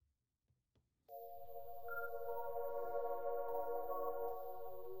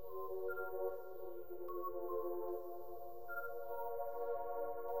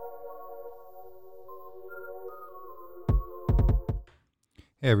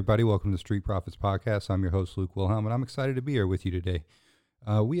Hey, everybody, welcome to Street Profits Podcast. I'm your host, Luke Wilhelm, and I'm excited to be here with you today.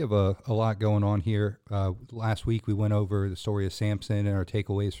 We have a lot going on here. Last week, we went over the story of Samson and our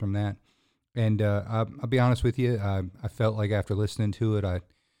takeaways from that. And I'll be honest with you, I felt like after listening to it, I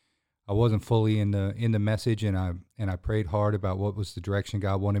wasn't fully in the message, and I prayed hard about what was the direction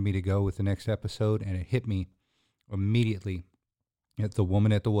God wanted me to go with the next episode, and it hit me immediately at the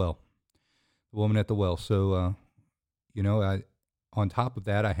woman at the well. The woman at the well. So, on top of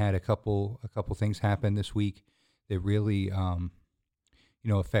that, I had a couple things happen this week that really,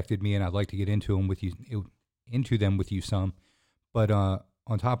 affected me, and I'd like to get into them with you some. But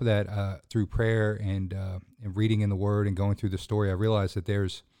on top of that, through prayer and reading in the Word and going through the story, I realized that through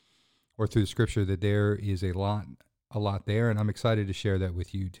the Scripture, that there is a lot there, and I'm excited to share that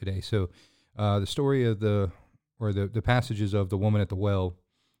with you today. So, the story of the passages of the woman at the well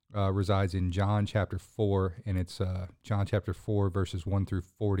resides in John chapter 4, and it's John chapter 4, verses 1 through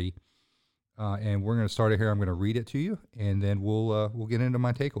 40. And we're going to start it here. I'm going to read it to you, and then we'll get into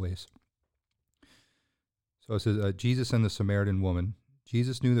my takeaways. So it says, Jesus and the Samaritan woman.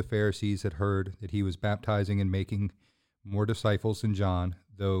 Jesus knew the Pharisees had heard that he was baptizing and making more disciples than John,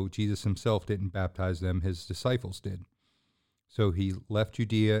 though Jesus himself didn't baptize them, his disciples did. So he left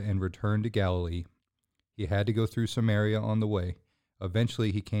Judea and returned to Galilee. He had to go through Samaria on the way.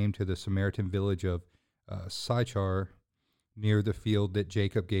 Eventually, he came to the Samaritan village of Sychar, near the field that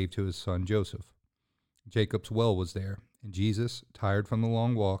Jacob gave to his son Joseph. Jacob's well was there, and Jesus, tired from the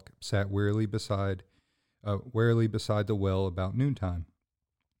long walk, sat wearily beside the well about noontime.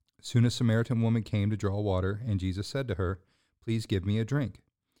 Soon a Samaritan woman came to draw water, and Jesus said to her, "Please give me a drink."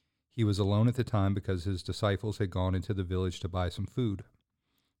 He was alone at the time because his disciples had gone into the village to buy some food.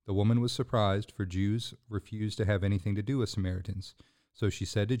 The woman was surprised, for Jews refused to have anything to do with Samaritans. So she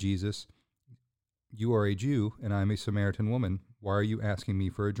said to Jesus, "You are a Jew, and I am a Samaritan woman. Why are you asking me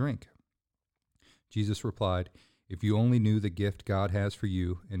for a drink?" Jesus replied, "If you only knew the gift God has for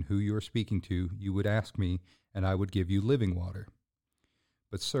you and who you are speaking to, you would ask me, and I would give you living water."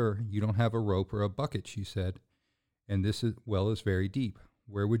 "But sir, you don't have a rope or a bucket," she said, "and this well is very deep.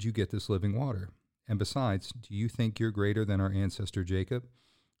 Where would you get this living water? And besides, do you think you're greater than our ancestor Jacob,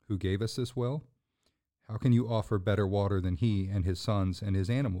 who gave us this well? How can you offer better water than he and his sons and his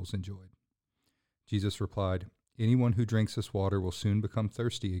animals enjoyed?" Jesus replied, "Anyone who drinks this water will soon become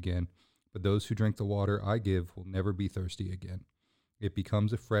thirsty again, but those who drink the water I give will never be thirsty again. It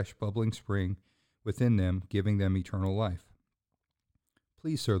becomes a fresh, bubbling spring within them, giving them eternal life."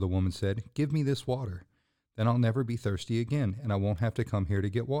 "Please, sir," the woman said, "give me this water. Then I'll never be thirsty again, and I won't have to come here to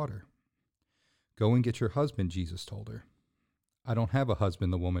get water." "Go and get your husband," Jesus told her. "I don't have a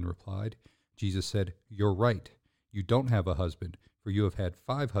husband," the woman replied. Jesus said, "You're right. You don't have a husband, for you have had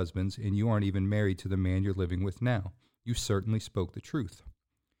 5 husbands, and you aren't even married to the man you're living with now. You certainly spoke the truth."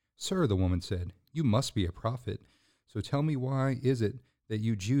 "Sir," the woman said, "you must be a prophet. So tell me, why is it that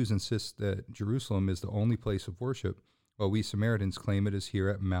you Jews insist that Jerusalem is the only place of worship, while we Samaritans claim it is here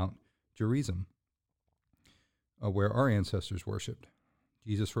at Mount Gerizim, where our ancestors worshipped?"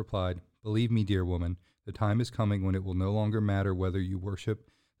 Jesus replied, "Believe me, dear woman, the time is coming when it will no longer matter whether you worship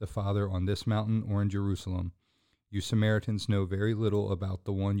the Father on this mountain or in Jerusalem. You Samaritans know very little about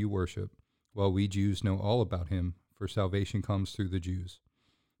the one you worship, while we Jews know all about him, for salvation comes through the Jews.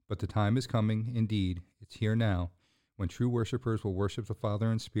 But the time is coming, indeed, it's here now, when true worshipers will worship the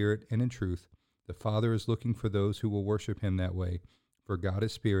Father in spirit and in truth. The Father is looking for those who will worship him that way, for God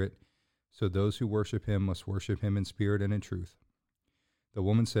is spirit, so those who worship him must worship him in spirit and in truth." The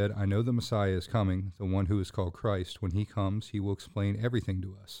woman said, "I know the Messiah is coming, the one who is called Christ. When he comes, he will explain everything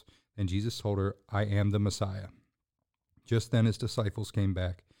to us." And Jesus told her, "I am the Messiah." Just then his disciples came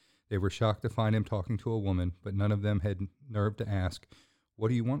back. They were shocked to find him talking to a woman, but none of them had nerve to ask, "What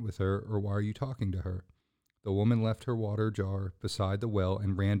do you want with her, or why are you talking to her?" The woman left her water jar beside the well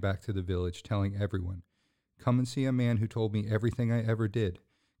and ran back to the village, telling everyone, "Come and see a man who told me everything I ever did.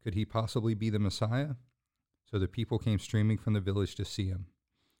 Could he possibly be the Messiah?" So the people came streaming from the village to see him.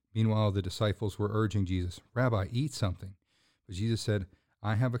 Meanwhile, the disciples were urging Jesus, "Rabbi, eat something." But Jesus said,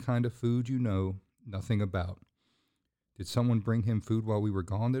 "I have a kind of food you know nothing about." "Did someone bring him food while we were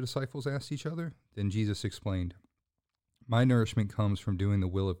gone?" the disciples asked each other. Then Jesus explained, "My nourishment comes from doing the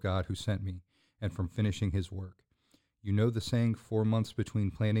will of God who sent me, and from finishing his work. You know the saying, 4 months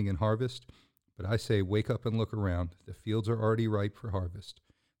between planting and harvest? But I say, wake up and look around. The fields are already ripe for harvest.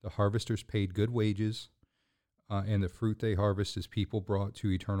 The harvesters paid good wages, and the fruit they harvest is people brought to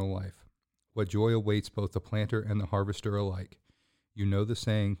eternal life. What joy awaits both the planter and the harvester alike. You know the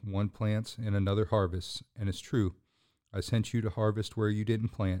saying, one plants and another harvests, and it's true. I sent you to harvest where you didn't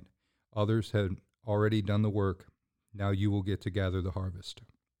plant. Others had already done the work. Now you will get to gather the harvest."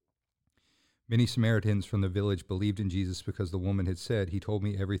 Many Samaritans from the village believed in Jesus because the woman had said, "He told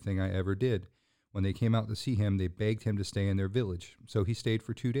me everything I ever did." When they came out to see him, they begged him to stay in their village. So he stayed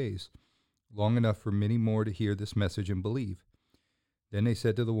for 2 days, long enough for many more to hear this message and believe. Then they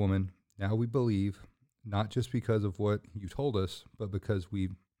said to the woman, "Now we believe, not just because of what you told us, but because we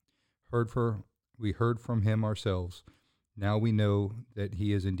heard from him ourselves. Now we know that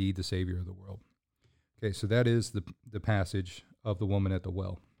he is indeed the Savior of the world." Okay, so that is the passage of the woman at the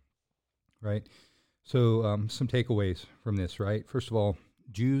well, right? So some takeaways from this, right? First of all,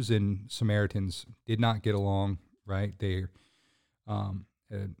 Jews and Samaritans did not get along, right? The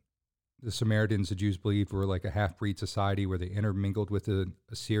Samaritans, the Jews believed, were like a half-breed society where they intermingled with the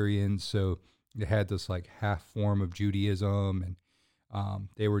Assyrians, so they had this like half form of Judaism, and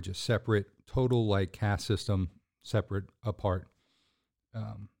they were just separate, total like caste system, separate, apart.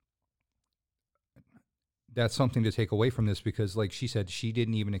 That's something to take away from this because, like she said, she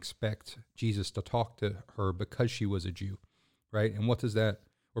didn't even expect Jesus to talk to her because she was a Jew, right? And what does that,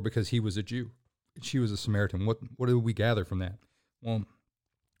 or because he was a Jew, she was a Samaritan, what do we gather from that? Well,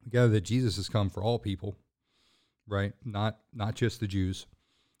 we gather that Jesus has come for all people, right? Not just the Jews.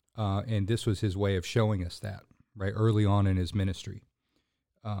 And this was his way of showing us that, right? Early on in his ministry.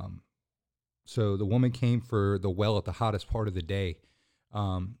 So the woman came for the well at the hottest part of the day.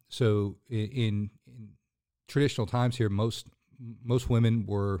 So in traditional times here, most women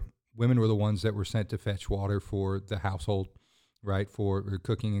were the ones that were sent to fetch water for the household, right? For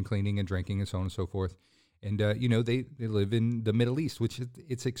cooking and cleaning and drinking and so on and so forth. And, they live in the Middle East, which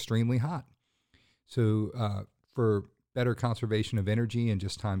it's extremely hot. So for better conservation of energy and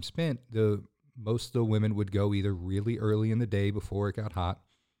just time spent, most of the women would go either really early in the day before it got hot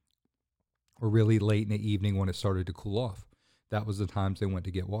or really late in the evening when it started to cool off. That was the times they went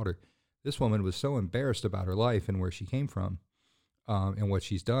to get water. This woman was so embarrassed about her life and where she came from and what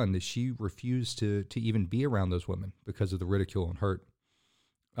she's done that she refused to even be around those women because of the ridicule and hurt.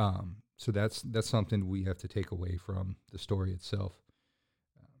 So that's something we have to take away from the story itself.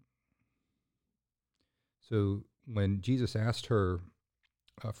 So when Jesus asked her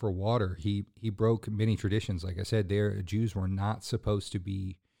for water, he broke many traditions. Like I said, Jews were not supposed to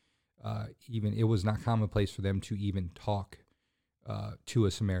be it was not commonplace for them to even talk to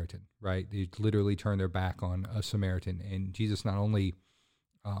a Samaritan, right? They literally turned their back on a Samaritan. And Jesus not only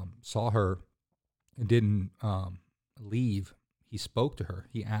saw her and didn't leave, he spoke to her.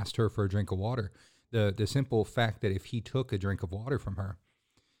 He asked her for a drink of water. The simple fact that if he took a drink of water from her,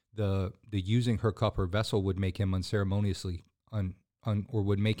 the using her cup or vessel would make him unceremoniously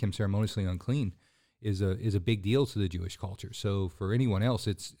would make him ceremoniously unclean is a big deal to the Jewish culture. So for anyone else,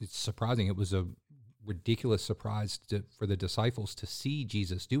 it's surprising. It was a ridiculous surprise for the disciples to see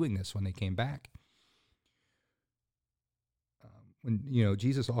Jesus doing this when they came back. When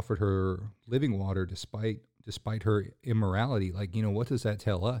Jesus offered her living water despite her immorality, like what does that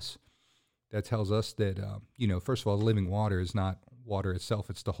tell us? That tells us that first of all, living water is not water itself;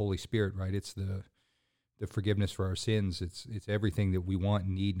 it's the Holy Spirit, right? It's the forgiveness for our sins. It's everything that we want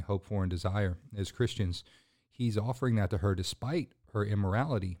and need and hope for and desire as Christians. He's offering that to her despite her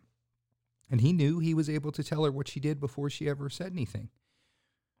immorality. And he knew he was able to tell her what she did before she ever said anything,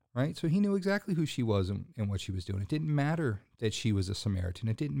 right? So he knew exactly who she was and what she was doing. It didn't matter that she was a Samaritan.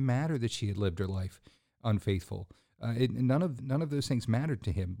 It didn't matter that she had lived her life unfaithful. None of those things mattered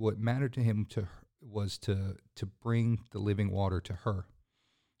to him. What mattered to him was to bring the living water to her.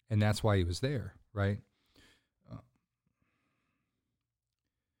 And that's why he was there, right?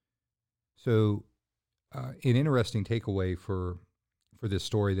 So an interesting takeaway for this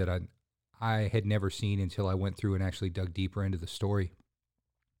story that I had never seen until I went through and actually dug deeper into the story.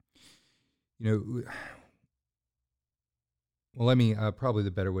 Well, let me, probably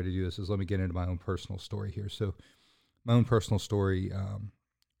the better way to do this is let me get into my own personal story here. So my own personal story,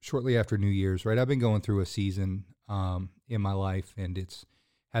 shortly after New Year's, right? I've been going through a season in my life, and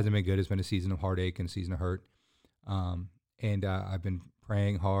hasn't been good. It's been a season of heartache and a season of hurt. And I've been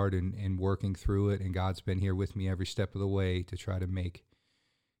praying hard and working through it, and God's been here with me every step of the way to try to make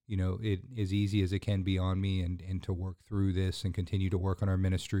it as easy as it can be on me and to work through this and continue to work on our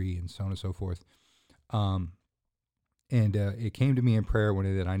ministry and so on and so forth. And it came to me in prayer one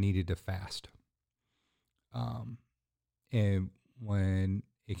day that I needed to fast. And when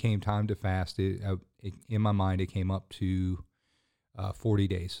it came time to fast, in my mind, it came up to 40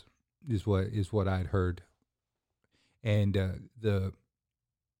 days is what I'd heard. And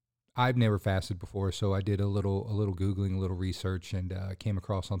I've never fasted before, so I did a little Googling, a little research, and came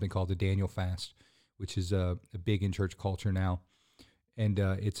across something called the Daniel fast, which is a big in church culture now. And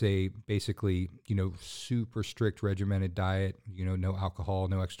it's a basically, super strict regimented diet, no alcohol,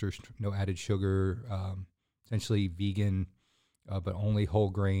 no extra, no added sugar, essentially vegan, but only whole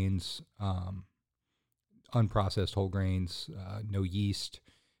grains, unprocessed whole grains, no yeast,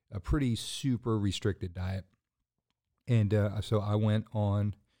 a pretty super restricted diet. And so I went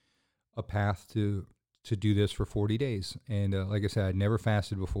on a path to do this for 40 days. And like I said, I'd never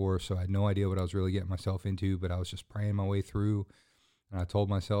fasted before, so I had no idea what I was really getting myself into, but I was just praying my way through. And I told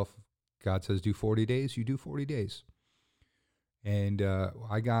myself, God says do 40 days, you do 40 days. And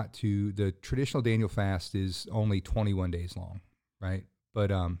I got to the traditional Daniel fast is only 21 days long, right?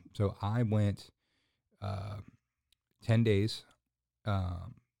 But so I went 10 days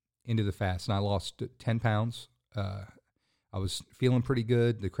into the fast, and I lost 10 pounds. I was feeling pretty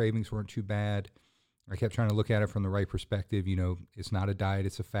good. The cravings weren't too bad. I kept trying to look at it from the right perspective. It's not a diet,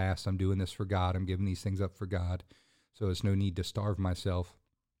 it's a fast. I'm doing this for God. I'm giving these things up for God. So there's no need to starve myself.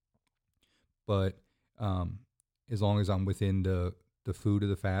 But as long as I'm within the food of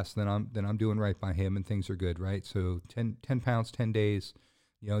the fast, then I'm doing right by Him, and things are good, right? So 10 pounds, 10 days,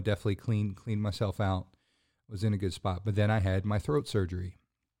 definitely cleaned myself out. Was in a good spot. But then I had my throat surgery.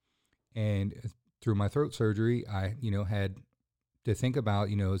 And through my throat surgery, I, had to think about,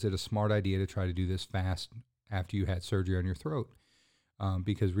 is it a smart idea to try to do this fast after you had surgery on your throat?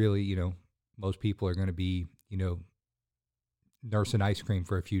 Because really, most people are going to be, nursing ice cream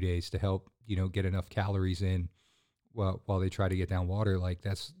for a few days to help, get enough calories in while they try to get down water. Like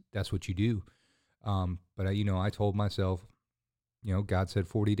that's what you do. But I told myself, God said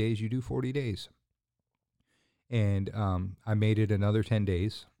 40 days, you do 40 days. And I made it another 10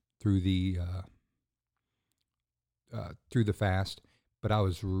 days through the fast, but I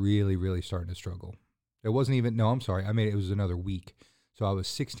was really, really starting to struggle. It wasn't even, no, I'm sorry. It was another week. So I was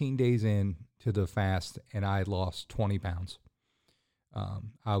 16 days in to the fast, and I had lost 20 pounds.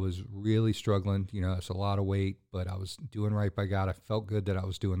 I was really struggling. It's a lot of weight, but I was doing right by God. I felt good that I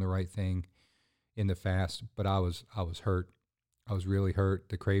was doing the right thing in the fast, but I was hurt. I was really hurt.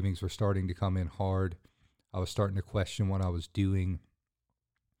 The cravings were starting to come in hard. I was starting to question what I was doing.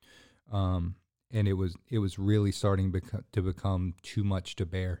 And it was really starting to become too much to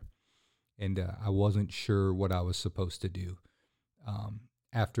bear. And I wasn't sure what I was supposed to do.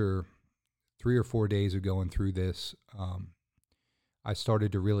 After 3 or 4 days of going through this, I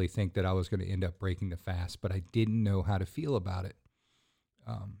started to really think that I was going to end up breaking the fast, but I didn't know how to feel about it.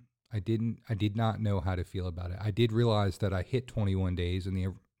 I did not know how to feel about it. I did realize that I hit 21 days, and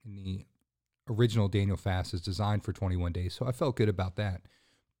the original Daniel fast is designed for 21 days, so I felt good about that.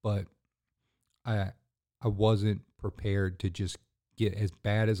 But I wasn't prepared to just get as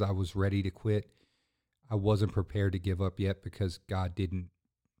bad as I was ready to quit. I wasn't prepared to give up yet because God didn't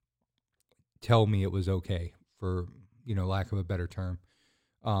tell me it was okay, for lack of a better term.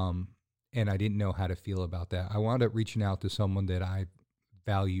 And I didn't know how to feel about that. I wound up reaching out to someone that I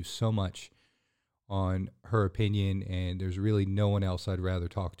value so much on her opinion, and there's really no one else I'd rather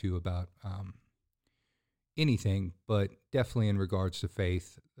talk to about anything, but definitely in regards to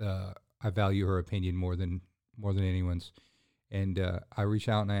faith. I value her opinion more than anyone's. And I reached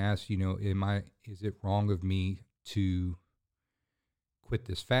out and I asked, is it wrong of me to quit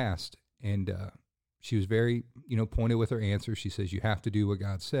this fast? And she was very, pointed with her answer. She says, you have to do what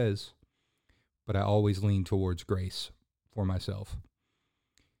God says, but I always lean towards grace for myself.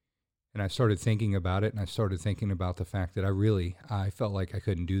 And I started thinking about it, and I started thinking about the fact that I felt like I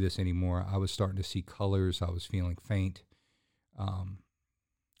couldn't do this anymore. I was starting to see colors. I was feeling faint.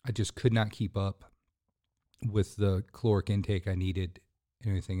 I just could not keep up with the caloric intake I needed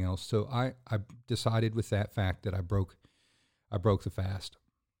and anything else. So I decided with that fact that I broke the fast.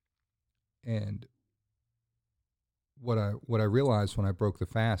 And what I realized when I broke the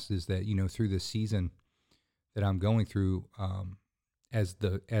fast is that, through this season that I'm going through, as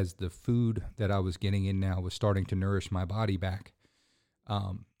the food that I was getting in now was starting to nourish my body back,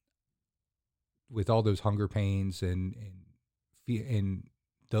 with all those hunger pains and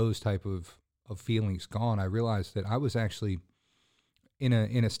those type of feelings gone, I realized that I was actually in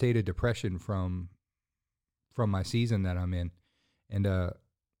a state of depression from my season that I'm in. And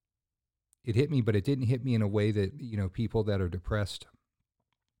it hit me, but it didn't hit me in a way that, people that are depressed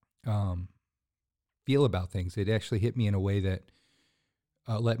feel about things. It actually hit me in a way that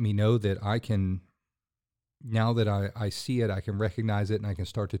let me know that I can, now that I see it, I can recognize it, and I can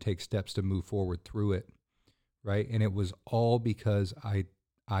start to take steps to move forward through it, right? And it was all because I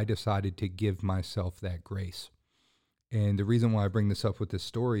decided to give myself that grace. And the reason why I bring this up with this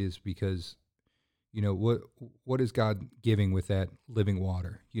story is because, what is God giving with that living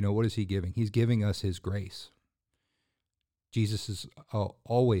water? What is He giving? He's giving us His grace. Jesus is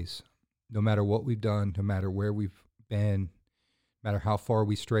always, no matter what we've done, no matter where we've been, no matter how far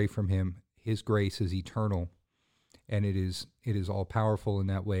we stray from him, his grace is eternal, and it is all powerful in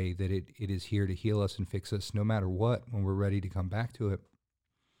that way that it is here to heal us and fix us no matter what when we're ready to come back to it.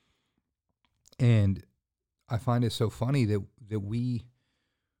 And I find it so funny that we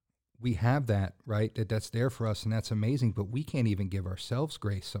have that, right? That's there for us, and that's amazing, but we can't even give ourselves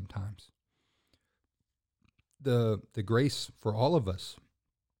grace sometimes. The grace for all of us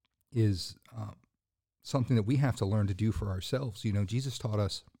is something that we have to learn to do for ourselves. Jesus taught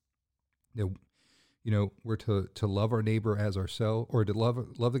us that we're to love our neighbor as ourselves, or to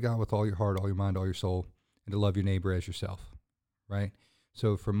love the God with all your heart, all your mind, all your soul, and to love your neighbor as yourself, right?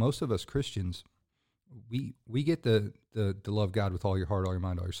 So for most of us Christians, we get the love God with all your heart, all your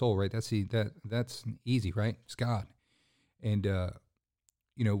mind, all your soul, right? That's easy, right? It's God. And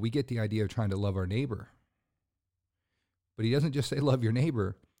we get the idea of trying to love our neighbor. But he doesn't just say love your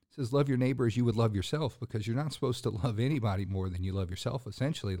neighbor. He says love your neighbor as you would love yourself, because you're not supposed to love anybody more than you love yourself,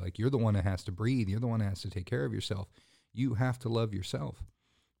 essentially. Like, you're the one that has to breathe. You're the one that has to take care of yourself. You have to love yourself.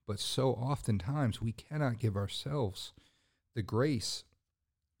 But so oftentimes we cannot give ourselves the grace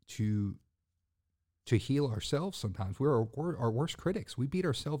to heal ourselves sometimes. We're our worst critics. We beat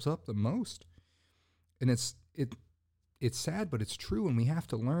ourselves up the most. And it's sad, but it's true, and we have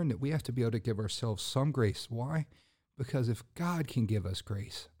to learn that we have to be able to give ourselves some grace. Why? Because if God can give us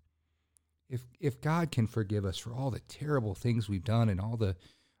grace, if God can forgive us for all the terrible things we've done and all the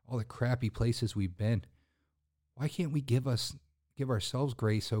crappy places we've been, why can't we give ourselves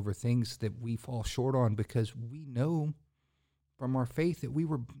grace over things that we fall short on? Because we know from our faith that we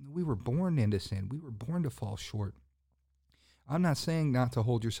were born into sin. We were born to fall short. I'm not saying not to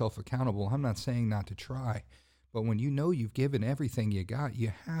hold yourself accountable. I'm not saying not to try. But when you know you've given everything you got,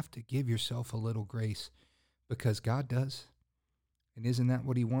 you have to give yourself a little grace, because God does. And isn't that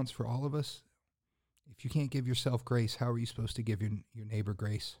what he wants for all of us? If you can't give yourself grace, how are you supposed to give your neighbor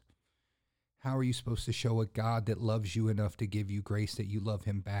grace? How are you supposed to show a God that loves you enough to give you grace that you love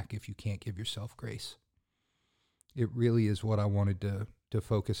him back if you can't give yourself grace? It really is what I wanted to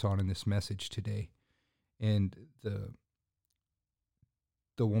focus on in this message today. And the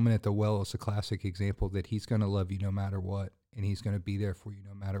woman at the well is a classic example that he's going to love you no matter what, and he's going to be there for you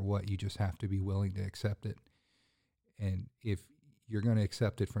no matter what. You just have to be willing to accept it. And if you're going to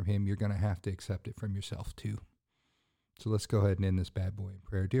accept it from him, you're going to have to accept it from yourself too. So let's go ahead and end this bad boy in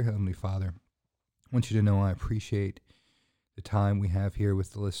prayer. Dear Heavenly Father, I want you to know I appreciate the time we have here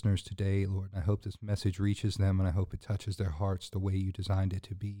with the listeners today, Lord. I hope this message reaches them, and I hope it touches their hearts the way you designed it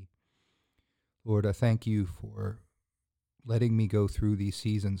to be. Lord, I thank you for letting me go through these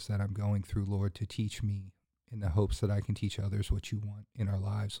seasons that I'm going through, Lord, to teach me in the hopes that I can teach others what you want in our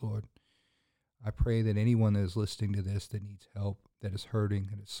lives, Lord. I pray that anyone that is listening to this that needs help, that is hurting,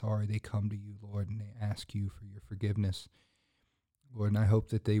 that is sorry, they come to you, Lord, and they ask you for your forgiveness. Lord, and I hope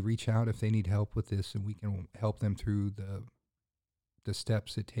that they reach out if they need help with this, and we can help them through the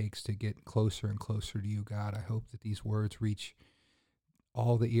steps it takes to get closer and closer to you, God. I hope that these words reach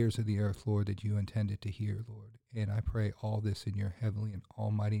all the ears of the earth, Lord, that you intended to hear, Lord. And I pray all this in your heavenly and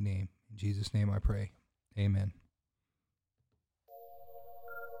almighty name. In Jesus' name I pray. Amen.